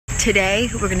Today,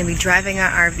 we're going to be driving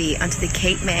our RV onto the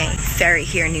Cape May Ferry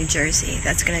here in New Jersey.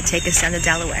 That's going to take us down to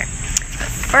Delaware. But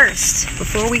first,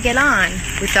 before we get on,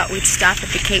 we thought we'd stop at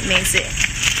the Cape May Zoo.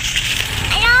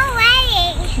 I'm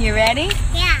ready. You ready?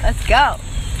 Yeah. Let's go.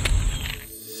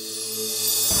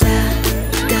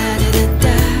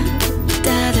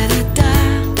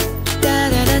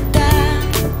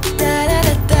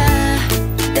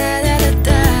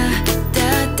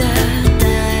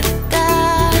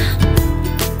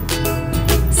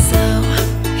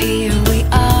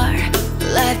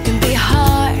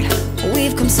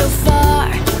 So far,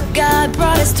 God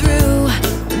brought us through,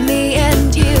 me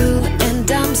and you,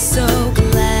 and I'm so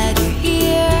glad you're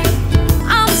here.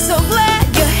 I'm so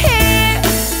glad you're here,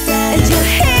 and you're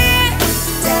here,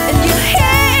 and you're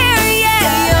here,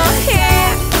 yeah, you're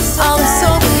here. I'm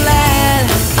so glad,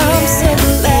 I'm so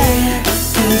glad,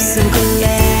 I'm so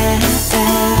glad,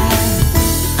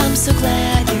 I'm so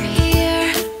glad you're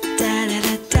here. Da da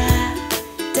da da,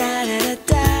 da da da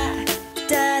da,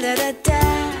 da da da.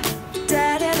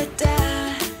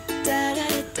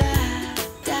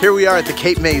 Here we are at the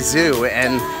Cape May Zoo,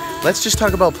 and let's just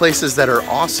talk about places that are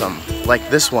awesome, like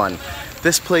this one.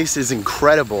 This place is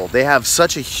incredible. They have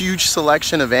such a huge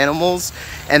selection of animals,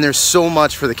 and there's so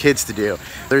much for the kids to do.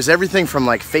 There's everything from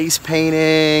like face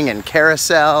painting and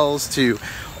carousels to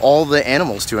all the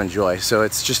animals to enjoy. So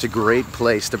it's just a great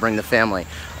place to bring the family.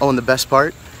 Oh, and the best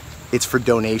part, it's for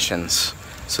donations.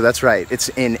 So that's right, it's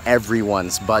in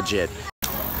everyone's budget.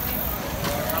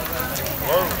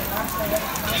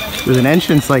 With an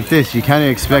entrance like this, you kind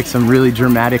of expect some really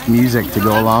dramatic music to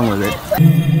go along with it.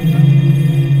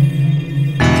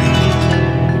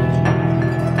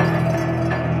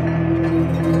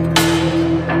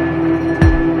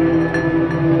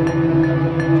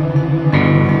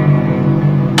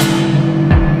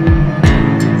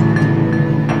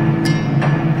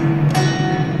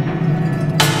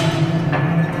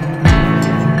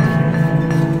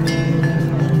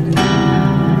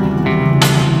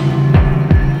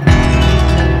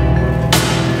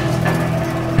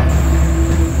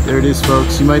 There it is,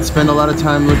 folks. You might spend a lot of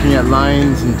time looking at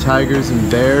lions and tigers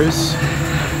and bears,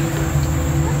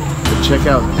 but check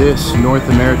out this North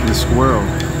American squirrel.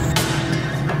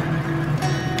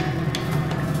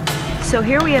 So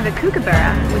here we have a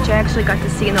kookaburra, which I actually got to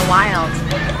see in the wild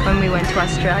when we went to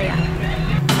Australia.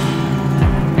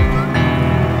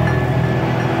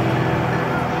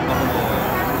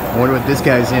 I wonder what this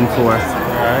guy's in for.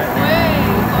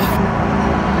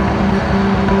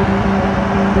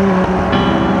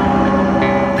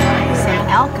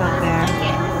 Elk up there.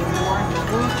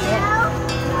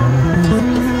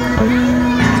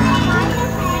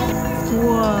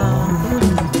 Whoa.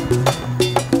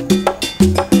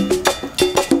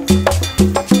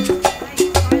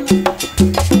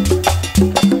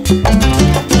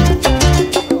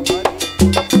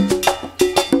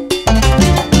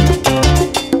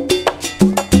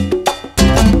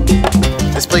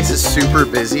 This place is super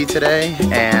busy today,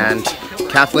 and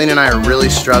Kathleen and I are really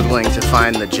struggling to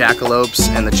find the jackalopes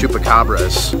and the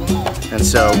chupacabras, and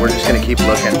so we're just gonna keep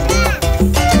looking.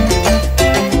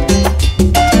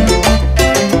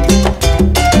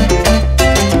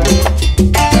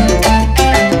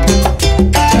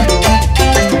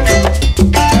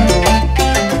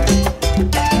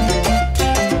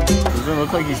 Doesn't it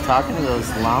look like he's talking to those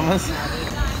llamas?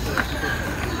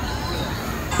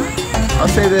 I'll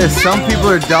say this, some people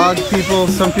are dog people,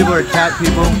 some people are cat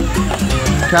people.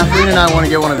 Kathleen and I want to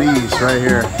get one of these right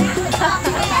here.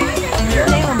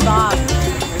 Name him Bob.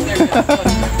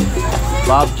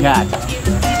 Bob Cat.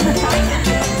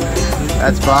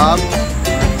 That's Bob,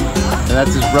 and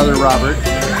that's his brother Robert.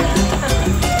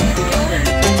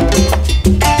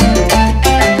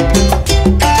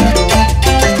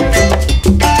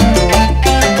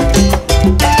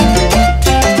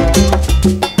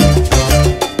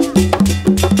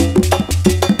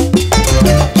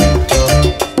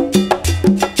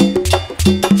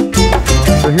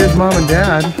 Here's Mom and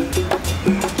Dad.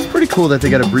 It's pretty cool that they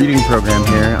got a breeding program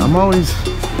here. I'm always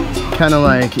kind of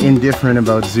like indifferent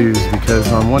about zoos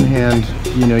because on one hand,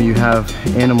 you know, you have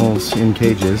animals in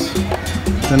cages.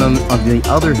 Then on the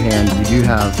other hand, you do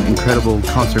have incredible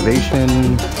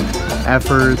conservation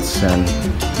efforts and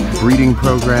breeding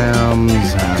programs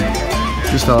and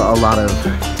just a lot of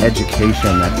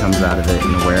education that comes out of it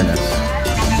and awareness.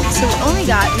 So we only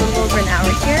got a little over an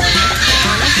hour here.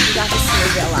 Honestly, we got to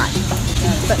see a lot.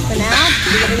 But for now,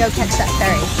 we're gonna go catch that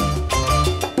ferry.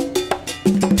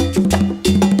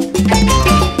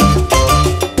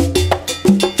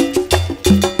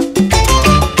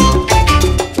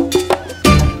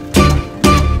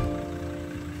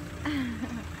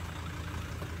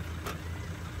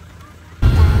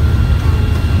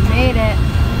 made it.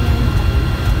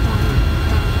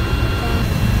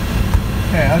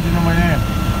 Hey, how'd you know my name?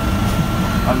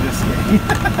 I'm just kidding.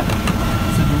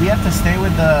 So do we have to stay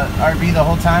with the RV the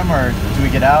whole time, or do we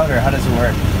get out, or how does it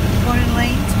work? Going in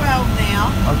lane 12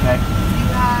 now. Okay. You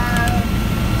have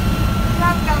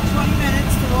about 20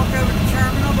 minutes to walk over to the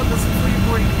terminal because it's for your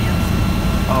boarding pass.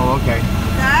 Oh, okay.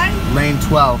 Okay? Lane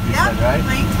 12, you said, right?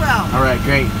 Lane 12. All right,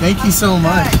 great. Thank you so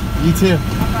much. You too.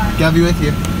 Bye-bye. God be with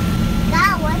you.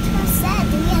 Dad, what's the set?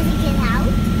 Do we have to get out?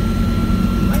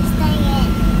 Or stay in?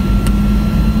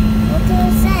 What's the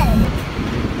set?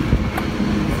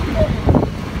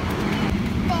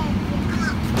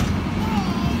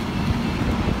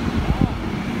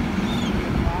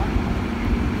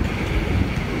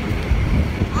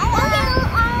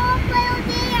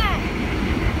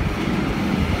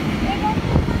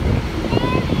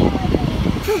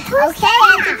 Okay,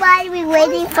 everybody, we're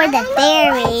waiting for the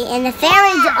ferry, and the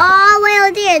ferry's all the way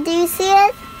out there. Do you see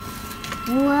it?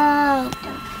 Whoa,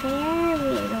 the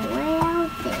ferry is way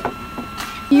out there.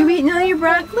 You eating all your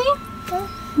broccoli?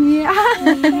 Yeah.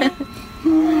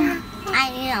 I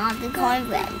eat all the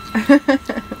cornbread.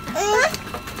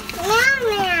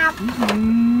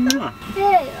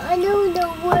 Hey, I know the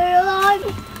world.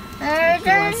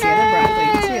 You want to see other broccoli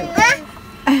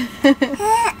too?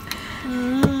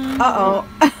 Uh-oh.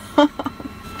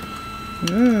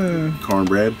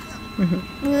 Cornbread.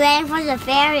 We're waiting for the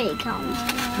ferry to come.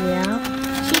 Yeah.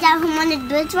 See that home on the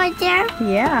bridge right there?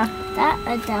 Yeah. That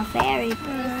is the ferry.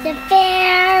 It's the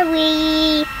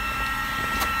ferry.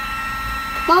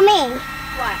 Mommy.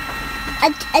 What?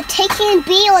 A taking B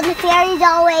on the ferry's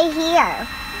all the way here.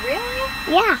 Really?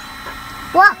 Yeah.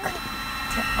 Look.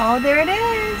 Oh, there it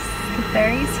is. The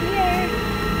ferry's here.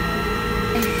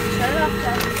 Shut it off,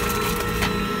 Dad.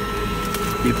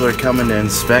 People are coming to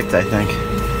inspect, I think.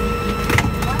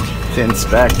 To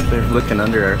inspect. They're looking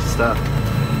under our stuff.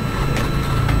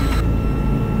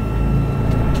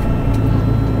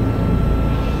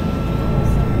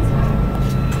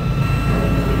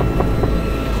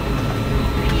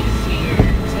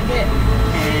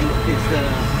 And is the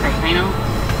propane on?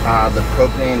 The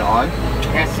propane on?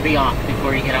 It has to be off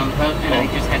before you get on the boat, and I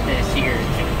just have to see your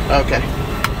Okay.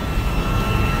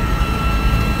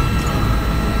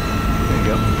 There you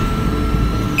go.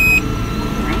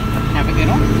 Alright, have a good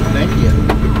one. Thank you.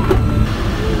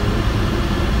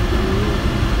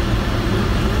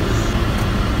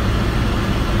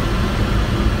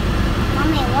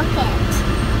 Mommy, look it.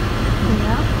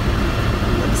 Yeah.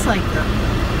 Looks like the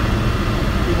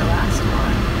last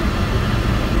one.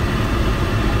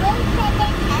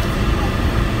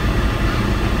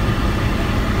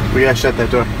 We gotta shut that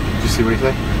door. Did you see what he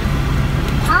said?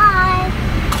 Hi.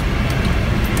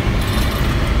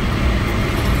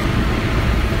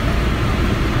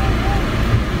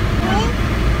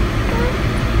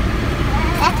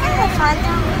 That's kind of fun.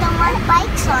 Don't want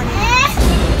bikes on it.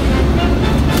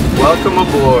 Welcome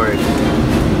aboard.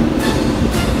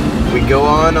 We go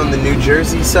on the New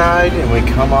Jersey side and we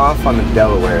come off on the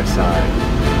Delaware side.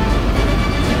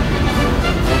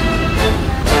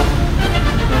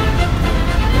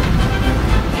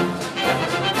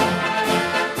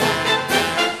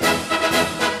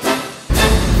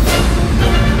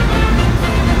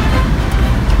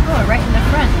 Oh, right in the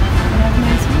front. We have a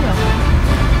nice view.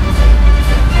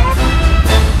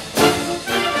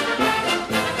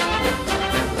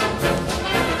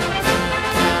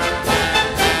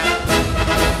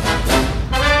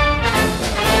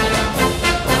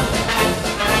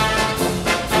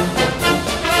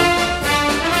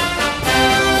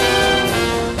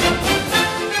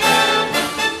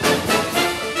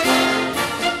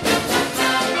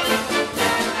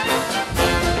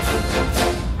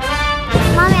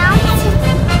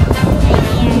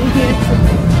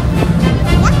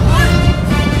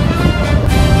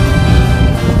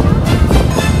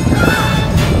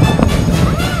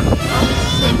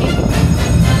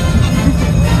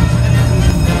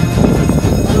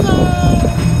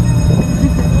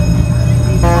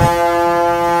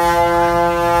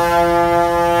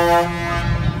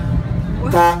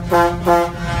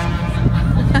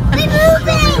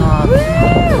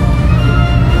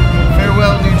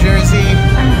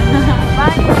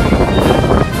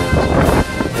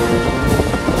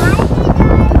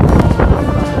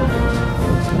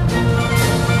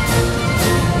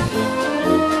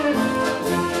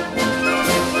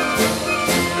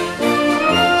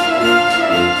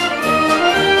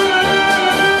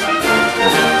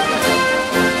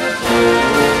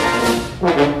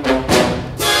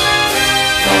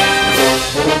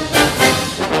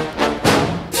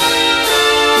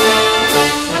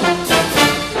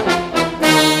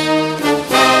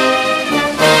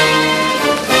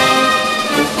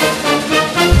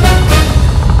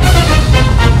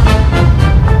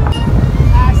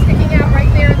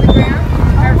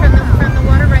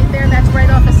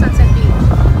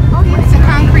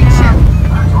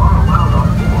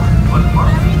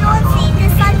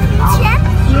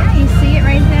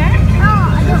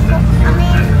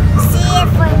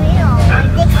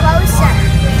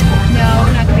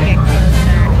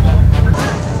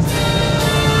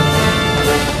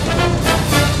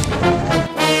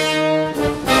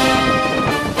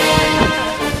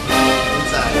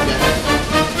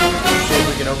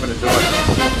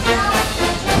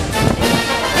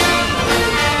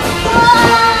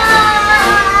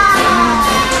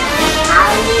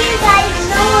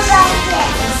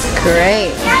 Great.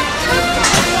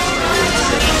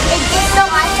 It's just so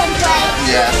awesome place.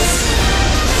 Yes.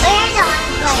 Where's the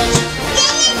awesome place?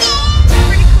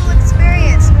 Pretty cool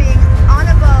experience being on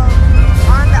a boat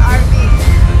on the RV.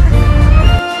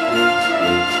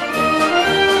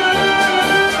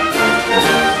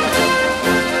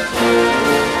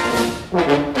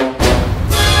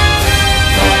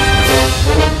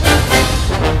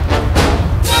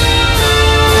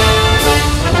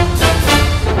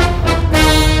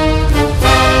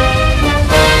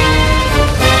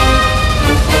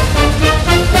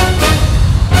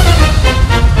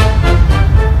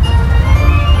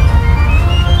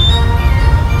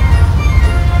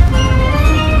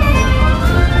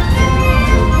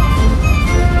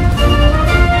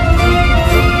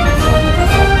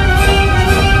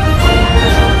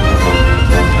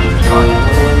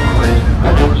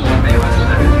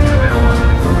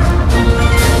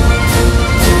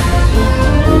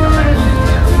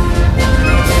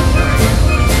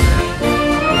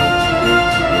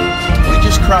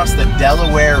 Across the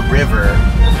Delaware River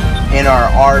in our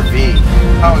RV.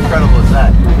 How incredible is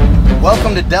that?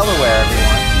 Welcome to Delaware,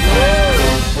 everyone.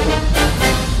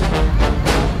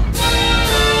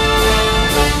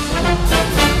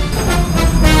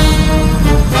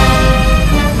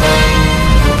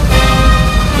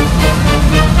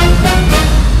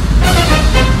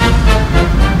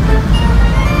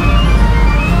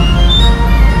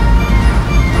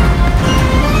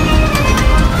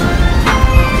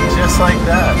 Like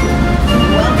that.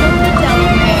 Welcome to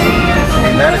Delaware. I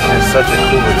mean, that is just such a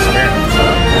cool experience.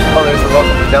 Oh, there's the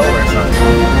Welcome to Delaware sign.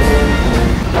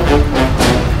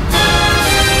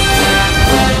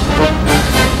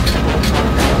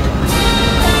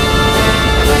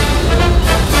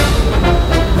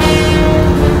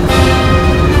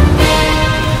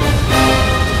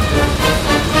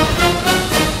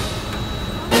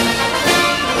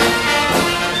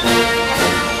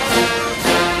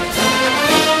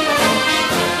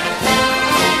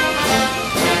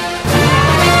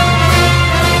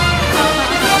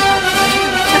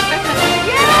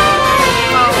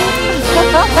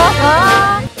 Ha ha ha!